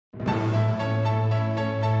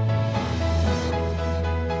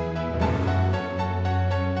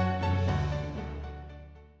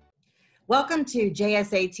Welcome to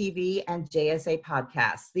JSA TV and JSA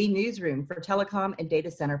Podcasts, the newsroom for telecom and data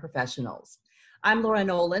center professionals. I'm Laura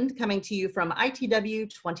Noland, coming to you from ITW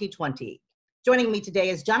 2020. Joining me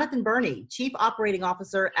today is Jonathan Burney, Chief Operating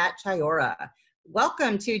Officer at Chayora.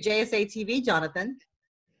 Welcome to JSA TV, Jonathan.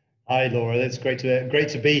 Hi, Laura. It's great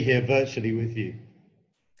to be here virtually with you.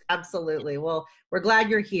 Absolutely. Well, we're glad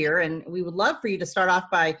you're here, and we would love for you to start off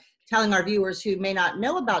by telling our viewers who may not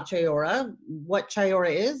know about Chayora what Chayora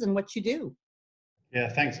is and what you do. Yeah,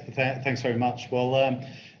 thanks very much. Well,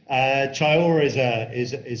 Chayora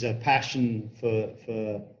is a passion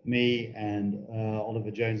for me and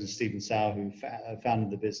Oliver Jones and Stephen Sauer, who founded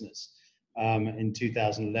the business in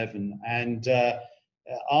 2011. And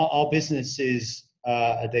our business is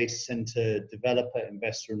a data center developer,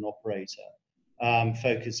 investor, and operator,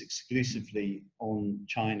 focused exclusively on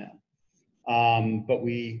China. But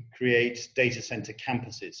we create data center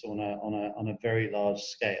campuses on a very large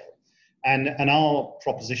scale. And our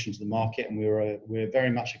proposition to the market, and we're very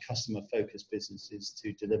much a customer-focused business, is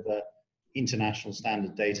to deliver international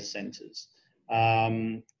standard data centers.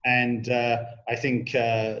 I think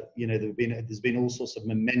there's been all sorts of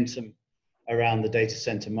momentum around the data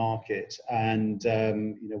center market, and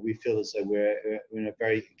we feel as though we're in a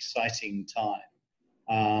very exciting time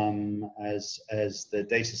as the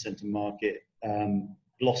data center market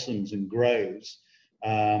blossoms and grows.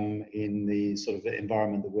 In the sort of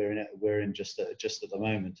environment that we're in just at the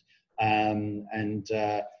moment,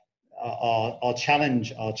 our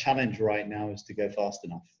challenge right now is to go fast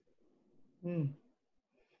enough.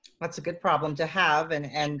 That's a good problem to have,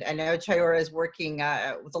 and I know Chayora is working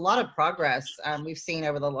with a lot of progress. We've seen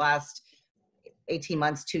over the last 18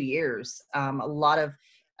 months, 2 years, a lot of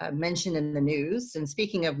mention in the news. And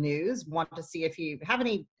speaking of news, want to see if you have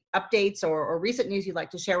any updates or recent news you'd like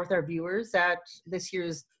to share with our viewers at this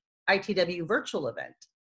year's ITW virtual event.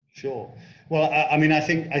 Sure. Well, I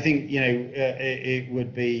think it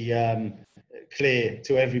would be clear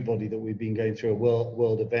to everybody that we've been going through a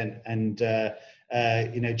world event, and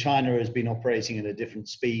China has been operating at a different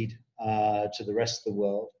speed to the rest of the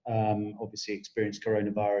world. Obviously, experienced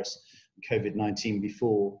coronavirus and COVID-19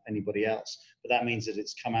 before anybody else, but that means that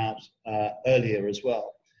it's come out earlier as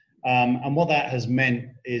well. And what that has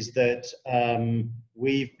meant is that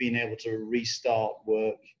we've been able to restart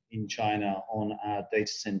work in China on our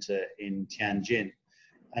data center in Tianjin.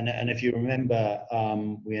 And if you remember,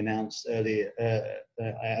 we announced earlier,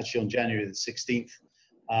 actually on January the 16th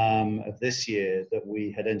of this year, that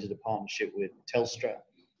we had entered a partnership with Telstra.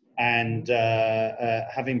 And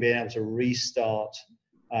having been able to restart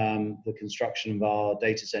the construction of our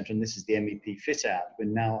data center, and this is the MEP fit out, we're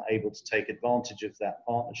now able to take advantage of that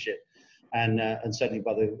partnership, and certainly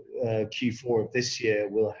by the Q4 of this year,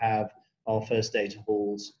 we'll have our first data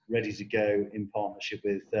halls ready to go in partnership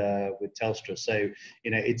with Telstra. So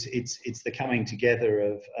it's the coming together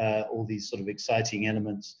of all these sort of exciting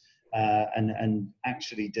elements, and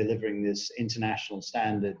actually delivering this international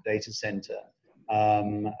standard data center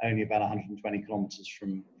only about 120 kilometers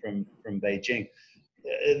from Beijing.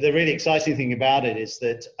 The really exciting thing about it is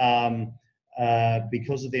that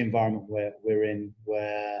because of the environment we're in,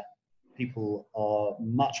 where people are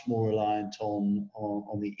much more reliant on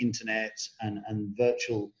the internet and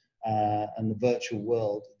virtual and the virtual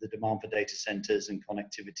world, the demand for data centers and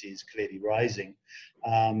connectivity is clearly rising,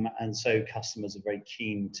 and so customers are very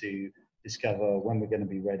keen to discover when we're going to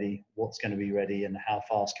be ready, what's going to be ready, and how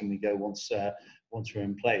fast can we go once we're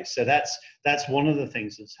in place. So that's one of the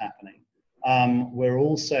things that's happening. We're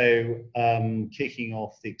also kicking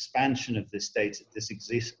off the expansion of this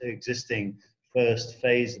existing first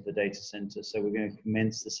phase of the data center. So we're going to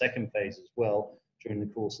commence the second phase as well during the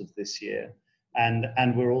course of this year.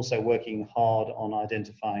 And we're also working hard on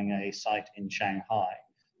identifying a site in Shanghai.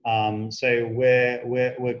 So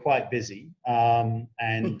we're quite busy, and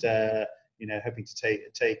hoping to take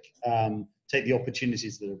the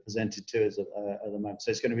opportunities that are presented to us at the moment. So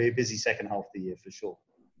it's going to be a busy second half of the year for sure.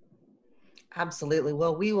 Absolutely.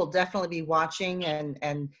 Well, we will definitely be watching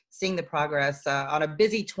and seeing the progress on a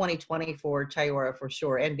busy 2020 for Chayora for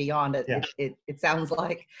sure, and beyond. It sounds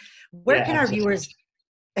like. Where can our viewers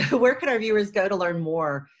go to learn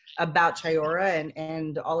more about Chayora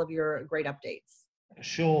and all of your great updates?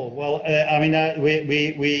 Sure. Well,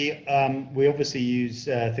 we obviously use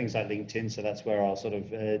things like LinkedIn, so that's where our sort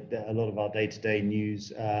of a lot of our day-to-day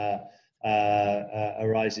news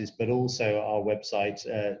arises, but also our website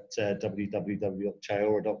at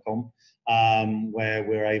www.chayora.com, where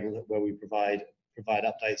we provide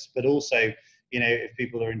updates. But also, if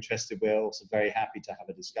people are interested, we're also very happy to have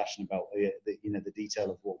a discussion about the detail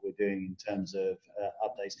of what we're doing in terms of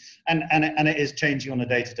updates. And it is changing on a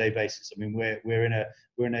day-to-day basis. I mean, we're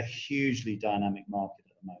in a hugely dynamic market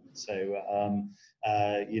at the moment. So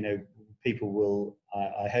people will,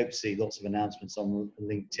 I hope, see lots of announcements on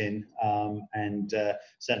LinkedIn, and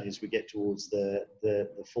certainly as we get towards the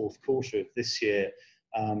fourth quarter of this year,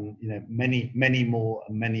 many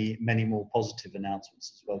more positive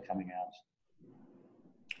announcements as well coming out.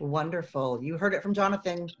 Wonderful. You heard it from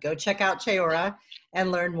Jonathan. Go check out Chayora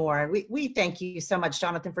and learn more. We thank you so much,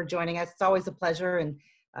 Jonathan, for joining us. It's always a pleasure, and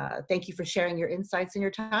thank you for sharing your insights and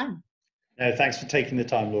your time. No, thanks for taking the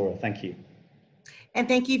time, Laura. Thank you. And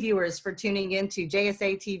thank you, viewers, for tuning in to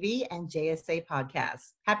JSA TV and JSA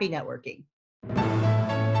Podcasts. Happy networking.